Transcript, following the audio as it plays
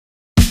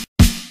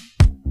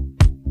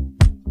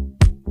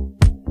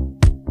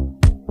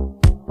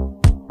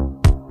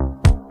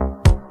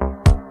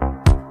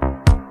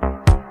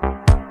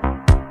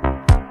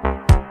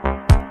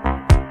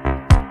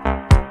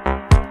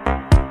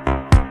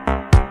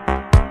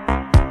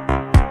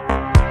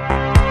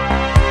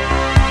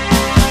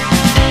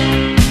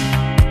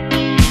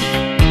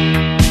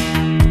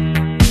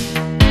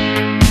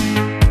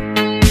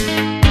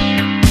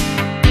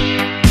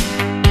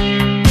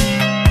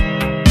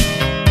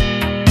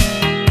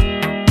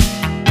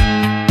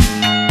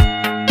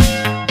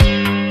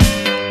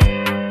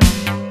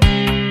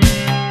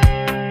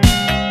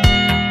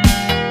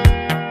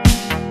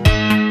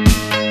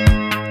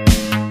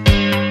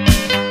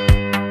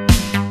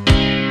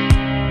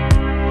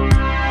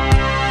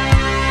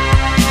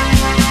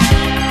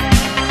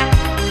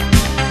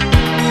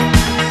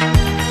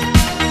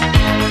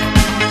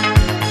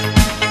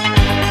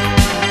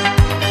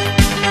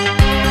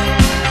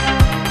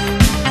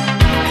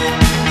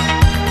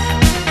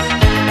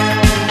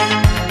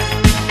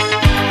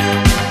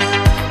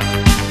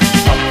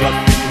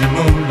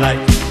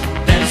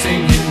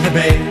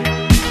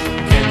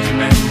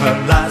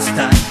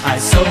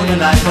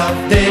light of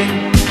day.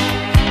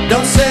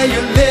 Don't say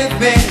you leave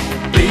me,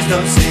 please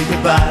don't say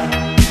goodbye.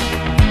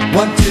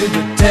 Want you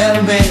to tell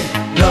me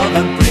love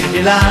and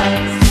pretty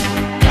lies.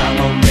 Come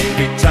on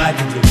baby, try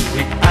to do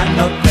it, I'm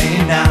not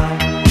playing now.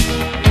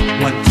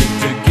 Want you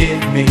to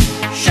give me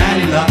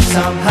shiny love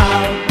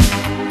somehow,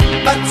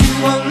 but you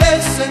won't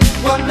listen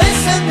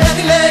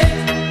any late.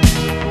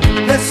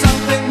 There's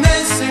something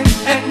missing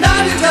and now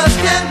you just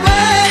can't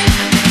wait.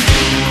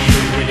 Do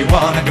you really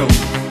wanna go?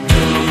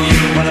 Do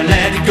you wanna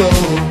let it go?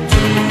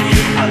 Do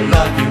you? I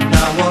love you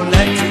now, won't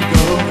let you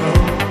go.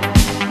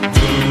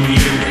 Do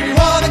you really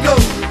wanna go?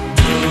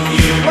 Do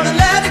you wanna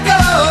let it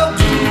go?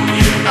 Do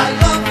you? I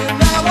love you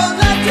now, won't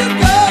let you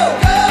go.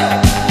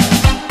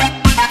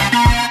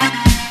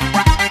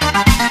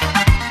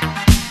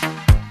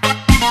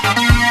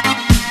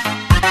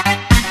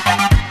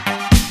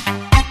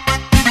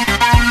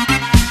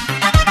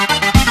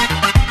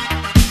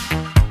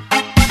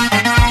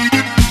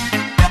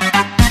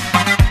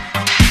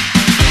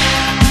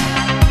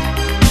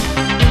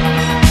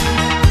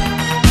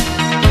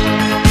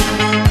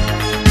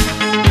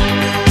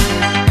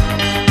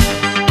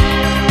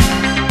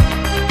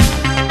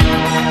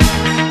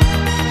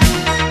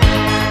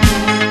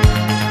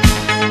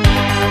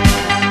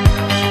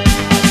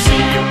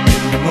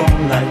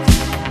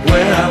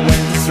 Where I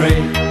went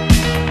astray,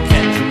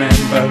 can't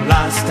remember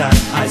last time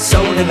I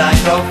saw the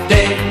light of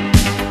day.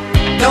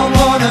 Don't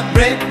wanna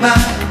break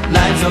my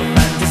lines of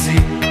fantasy.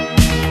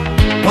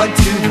 Want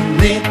you to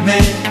lead me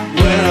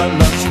where our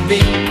love should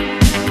be.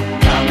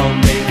 Come on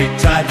baby,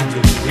 try to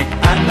do it,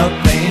 I'm not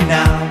playing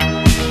now.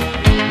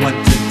 Want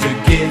you to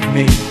give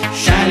me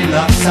shiny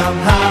love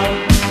somehow,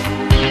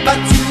 but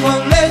you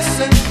won't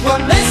listen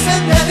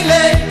any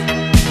late.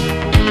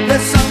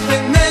 There's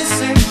something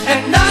missing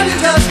and now you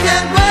just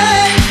can't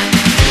wait.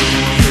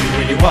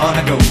 Do you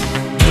wanna go?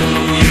 Do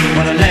you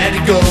wanna let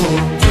it go?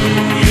 Do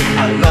you?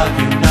 I love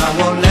you now,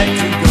 won't let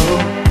you go.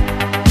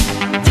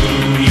 Do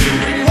you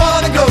really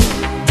wanna go?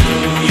 Do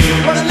you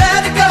wanna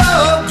let it go?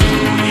 Do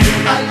you?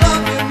 I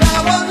love you now,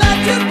 won't let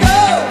you go.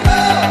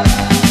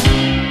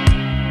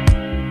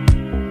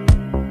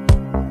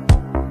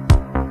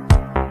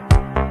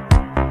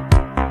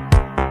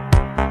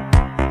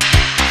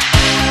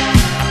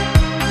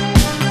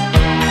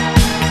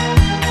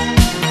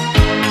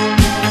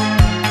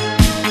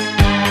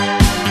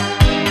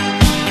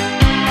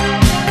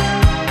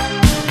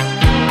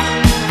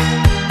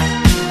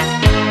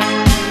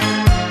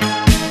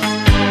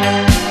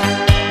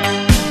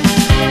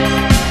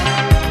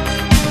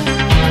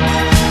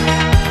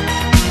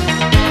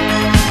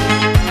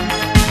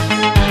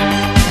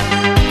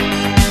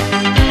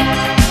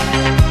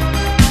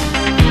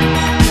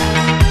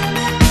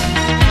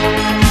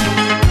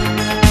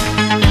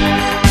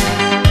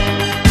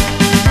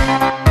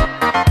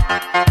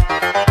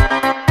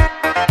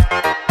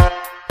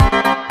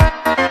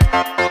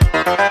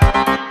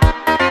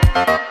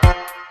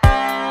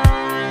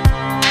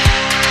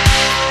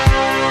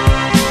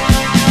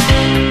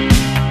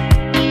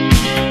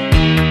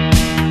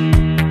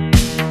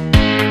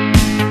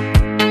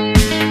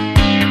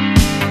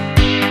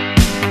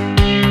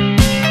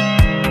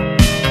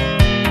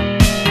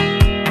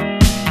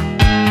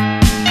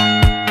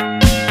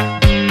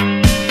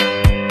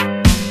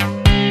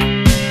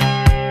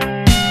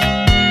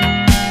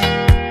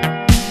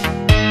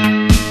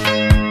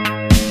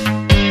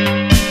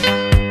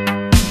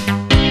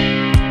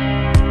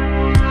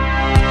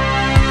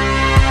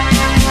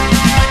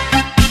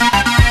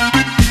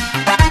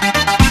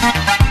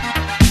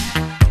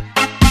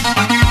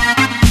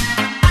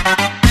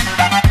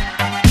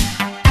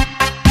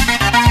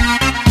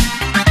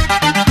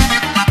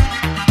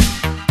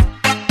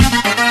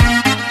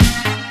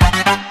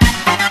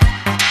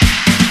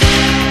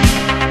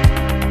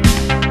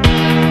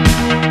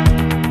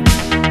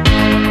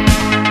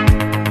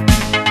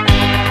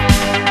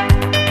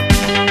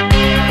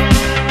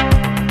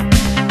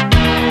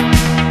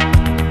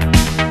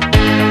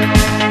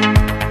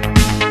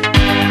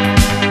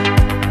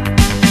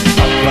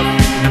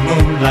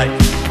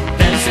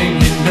 Dancing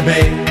in the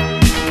bay.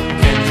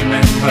 Can't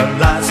remember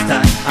last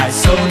time I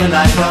saw the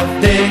light of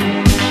day.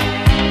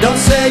 Don't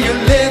say you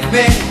leave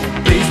me,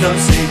 please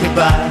don't say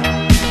goodbye.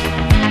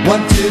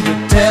 Want you to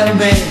tell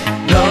me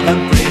love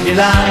and pretty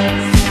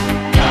lies.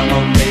 Come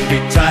on baby,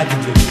 try to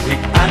do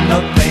it, I'm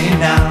not playing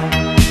now.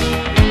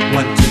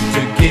 Want you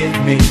to give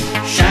me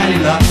shiny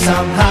love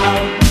somehow,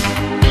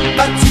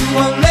 but you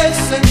won't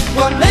listen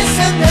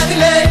any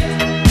late.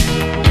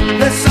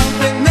 There's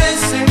something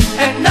missing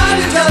and now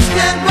you just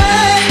can't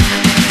wait.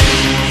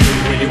 Do you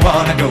really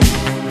wanna go?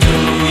 Do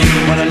you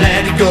wanna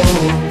let it go?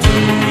 Do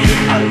you?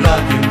 I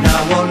love you